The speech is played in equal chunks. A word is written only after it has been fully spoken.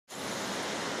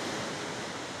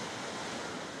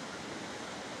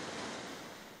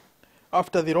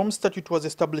After the Rome Statute was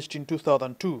established in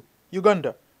 2002,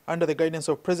 Uganda, under the guidance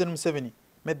of President Museveni,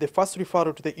 made the first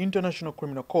referral to the International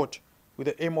Criminal Court with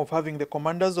the aim of having the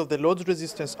commanders of the Lord's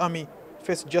Resistance Army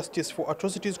face justice for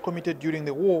atrocities committed during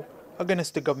the war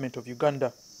against the government of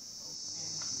Uganda.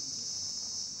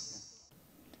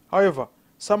 However,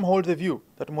 some hold the view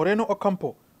that Moreno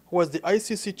Ocampo, who was the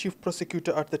ICC chief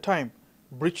prosecutor at the time,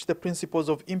 breached the principles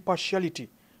of impartiality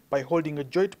by holding a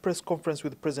joint press conference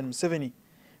with President Museveni.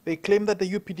 They claim that the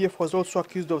UPDF was also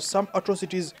accused of some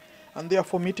atrocities and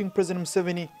therefore meeting President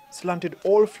Museveni slanted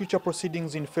all future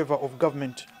proceedings in favor of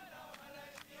government.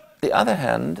 On the other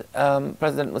hand,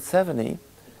 President Museveni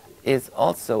is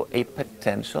also a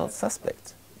potential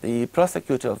suspect. The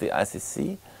prosecutor of the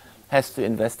ICC has to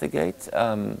investigate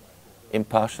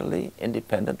impartially,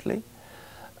 independently,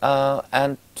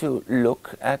 and to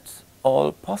look at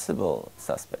all possible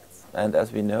suspects. And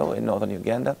as we know, in Northern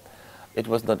Uganda, it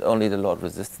was not only the Lord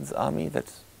Resistance Army that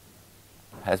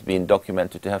has been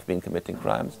documented to have been committing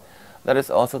crimes, there is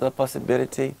also the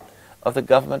possibility of the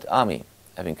government army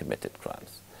having committed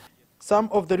crimes. Some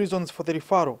of the reasons for the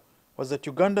referral was that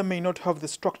Uganda may not have the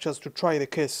structures to try the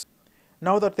case.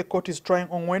 Now that the court is trying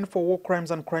Ongwen for war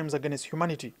crimes and crimes against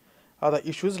humanity, other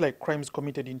issues like crimes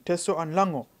committed in Teso and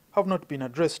Lango have not been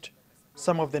addressed.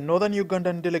 Some of the Northern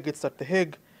Ugandan delegates at the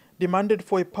Hague demanded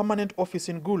for a permanent office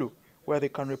in Gulu where they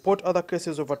can report other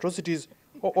cases of atrocities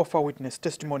or offer witness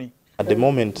testimony. At the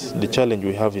moment, the challenge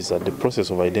we have is that the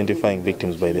process of identifying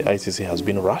victims by the ICC has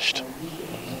been rushed.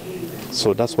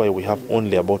 So that's why we have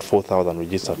only about 4,000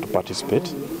 registered to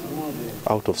participate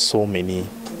out of so many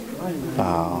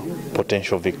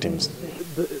potential victims.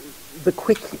 The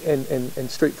quick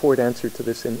and straightforward answer to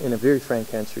this, and a very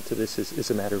frank answer to this, is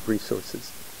a matter of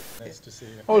resources.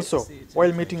 Also,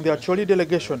 while meeting the Acholi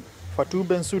delegation, Fatou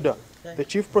Bensouda, the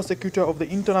chief prosecutor of the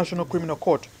International Criminal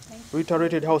Court,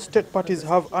 reiterated how state parties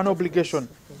have an obligation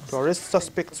to arrest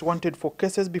suspects wanted for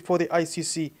cases before the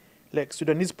ICC, like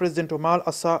Sudanese President Omar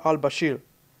Assar al-Bashir.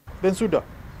 Bensouda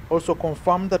also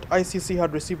confirmed that ICC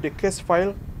had received a case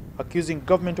file accusing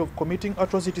government of committing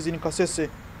atrocities in Kasese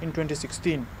in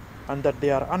 2016, and that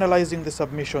they are analyzing the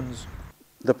submissions.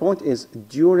 The point is,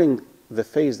 during the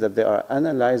phase that they are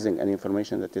analyzing an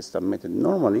information that is submitted,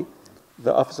 normally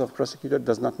the Office of Prosecutor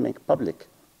does not make public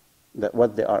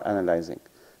what they are analyzing.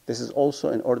 This is also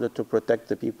in order to protect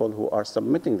the people who are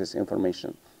submitting this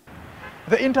information.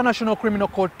 The International Criminal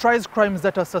Court tries crimes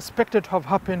that are suspected to have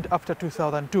happened after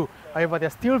 2002. However, there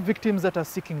are still victims that are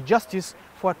seeking justice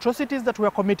for atrocities that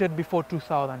were committed before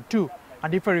 2002.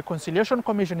 And if a reconciliation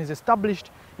commission is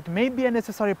established, it may be a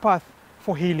necessary path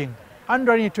for healing.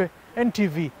 Andra Nitwe,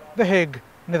 NTV, The Hague,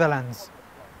 Netherlands.